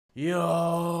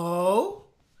Yo!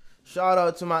 Shout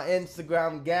out to my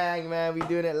Instagram gang, man. We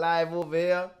doing it live over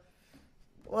here.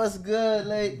 What's good,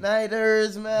 late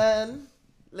nighters, man?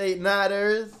 Late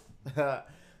nighters. I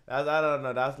don't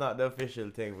know. That's not the official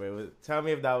thing, bro. Tell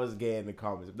me if that was gay in the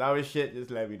comments. If that was shit,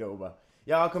 just let me know, bro.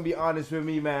 Y'all can be honest with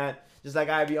me, man. Just like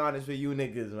I be honest with you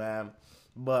niggas, man.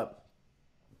 But,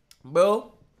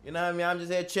 bro, you know what I mean? I'm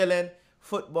just here chilling.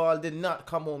 Football did not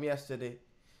come home yesterday.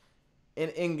 In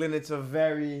England, it's a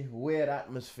very weird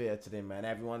atmosphere today, man.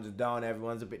 Everyone's down.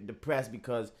 Everyone's a bit depressed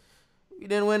because we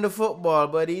didn't win the football.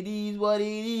 But it is what it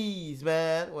is,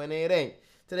 man, when it ain't.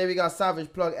 Today, we got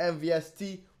Savage Plug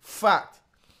NVST. Fact.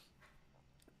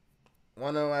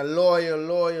 One of my loyal.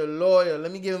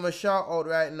 Let me give him a shout out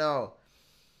right now.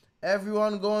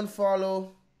 Everyone go and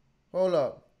follow. Hold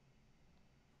up.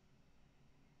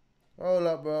 Hold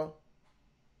up, bro.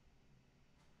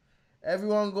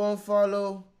 Everyone go and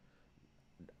follow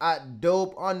at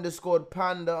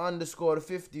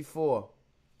dope_panda_54.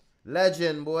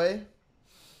 Legend, boy.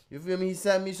 You feel me? He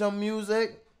sent me some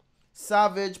music.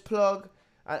 Savage Plug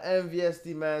and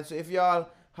NVST, man. So if y'all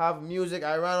have music,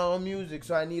 I ran out of music.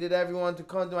 So I needed everyone to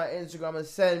come to my Instagram and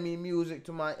send me music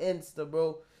to my Insta,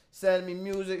 bro. Send me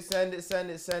music. Send it.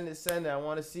 I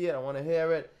want to see it. I want to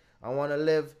hear it. I want to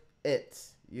live it.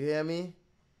 You hear me?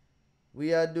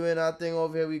 We are doing our thing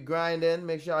over here. We grinding.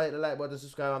 Make sure I hit the like button,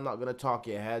 subscribe. I'm not going to talk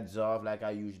your heads off like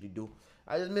I usually do.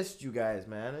 I just missed you guys,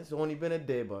 man. It's only been a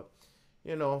day, but,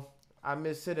 you know, I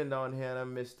miss sitting down here and I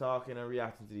miss talking and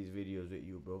reacting to these videos with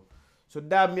you, bro. So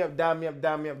dab me up.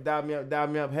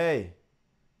 Hey,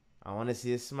 I want to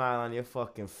see a smile on your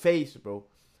fucking face, bro.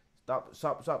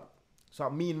 Stop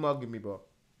mean mugging me, bro.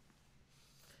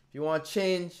 If you want to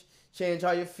change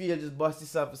how you feel, just bust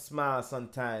yourself a smile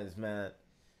sometimes, man.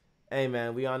 Hey,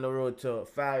 man, we on the road to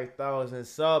 5,000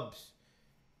 subs.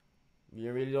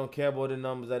 You really don't care about the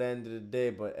numbers at the end of the day,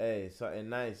 but, hey, something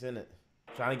nice, innit?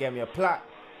 Trying to get me a plaque.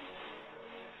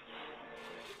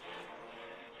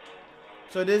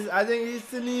 So this, I think he's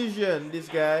Tunisian, this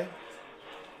guy.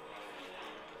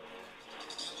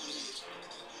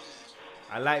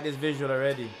 I like this visual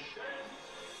already.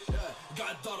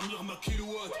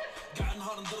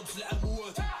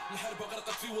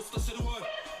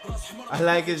 I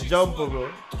like his jumper, bro.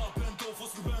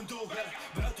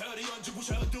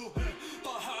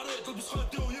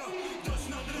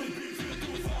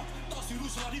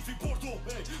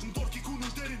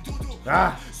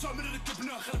 Ah.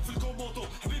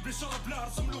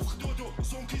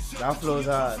 That flows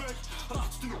hard.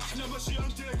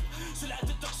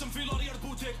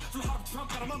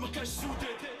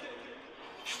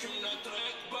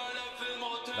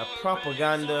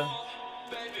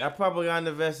 That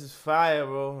propaganda vest is fire,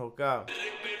 bro. Okay.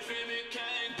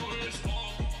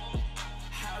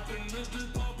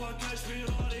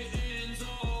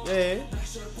 Yeah.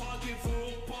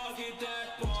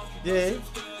 Yeah.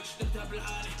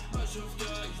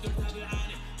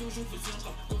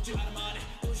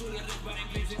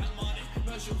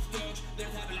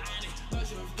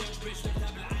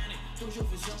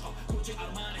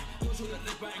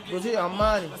 Gucci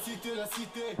Armani.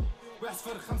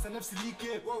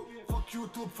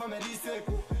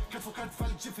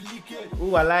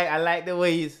 Ooh, I like the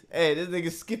way he's. Hey, this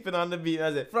nigga skipping on the beat.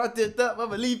 I said, front it up,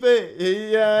 I'm a leap it.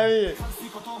 Yeah.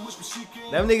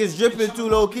 Them niggas dripping too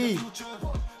low key.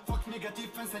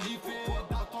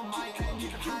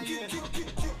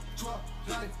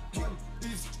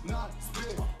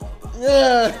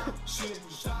 Yeah.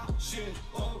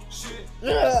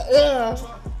 Yeah.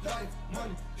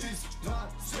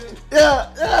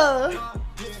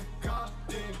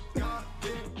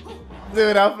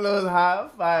 Dude, that flows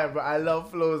hot fire, bro. I love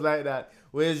flows like that.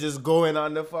 Where it's just going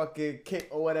on the fucking kick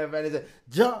or whatever. And it's like,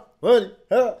 jump,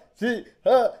 that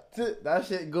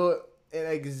shit go in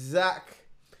exact.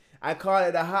 I call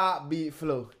it a heartbeat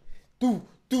flow. Do.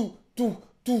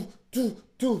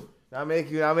 That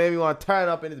made me want to turn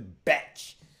up in this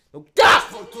batch.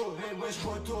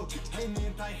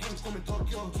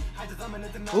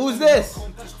 Who's this?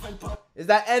 Is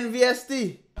that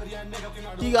NVST?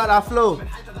 He got that flow.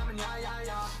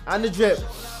 And the drip.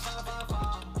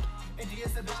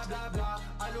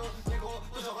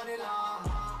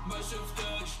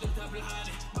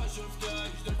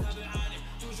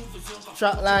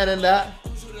 Track line and that.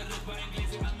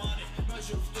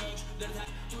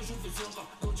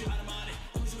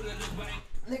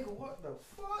 Nigga, what the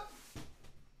fuck?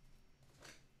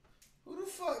 Who the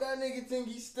fuck that nigga think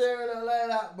he's staring at like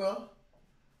that, bro?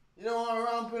 You don't want to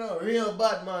ramp in a real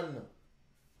bad man.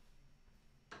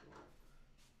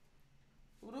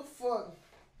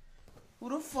 Who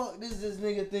the fuck does this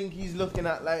nigga think he's looking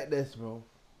at like this, bro?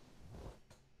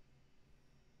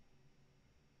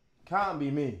 Can't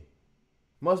be me.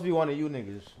 Must be one of you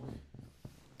niggas.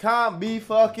 Can't be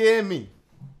fucking me.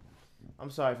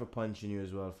 I'm sorry for punching you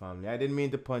as well, family. I didn't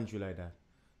mean to punch you like that.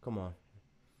 Come on.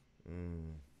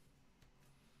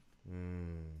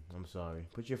 I'm sorry.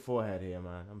 Put your forehead here,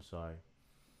 man. I'm sorry.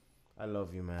 I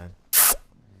love you, man.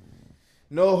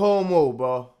 No homo,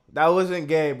 bro. That wasn't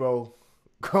gay, bro.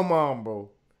 Come on, bro.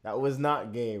 That was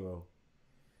not gay, bro.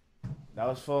 That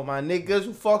was for my niggas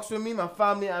who fucks with me, my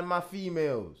family, and my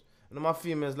females. And my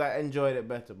females, like, enjoyed it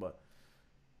better, but...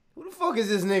 Who the fuck is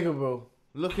this nigga, bro?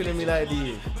 Looking at me like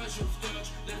this.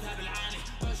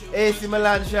 AC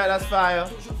Milan shot, that's fire.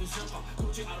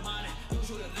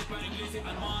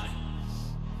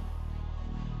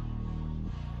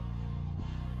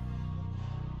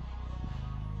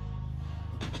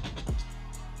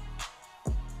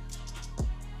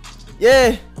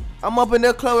 Yeah, I'm up in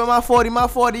the club with my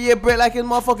 40 year break like it's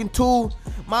motherfucking tool.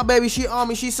 My baby, she on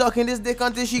me, she sucking this dick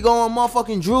until she going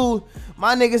motherfucking drool.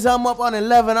 My niggas, I'm up on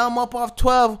 11, I'm up off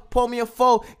 12. Pull me a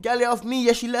 4, galley off me,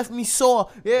 yeah, she left me sore.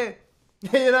 Yeah,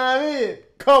 you know what I mean?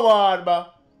 Come on, bro.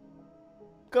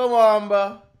 Come on,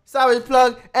 bro. Savage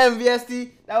plug,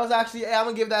 NVST. That was actually, I'm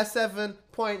gonna give that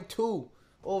 7.2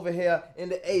 over here in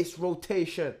the ace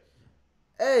rotation.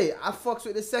 Hey, I fucks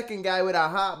with the second guy with a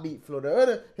heartbeat flow.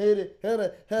 That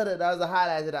was the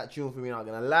highlight of that tune for me, not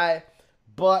gonna lie.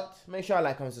 But make sure I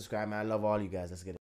like, comment, subscribe, man. I love all you guys. Let's get it.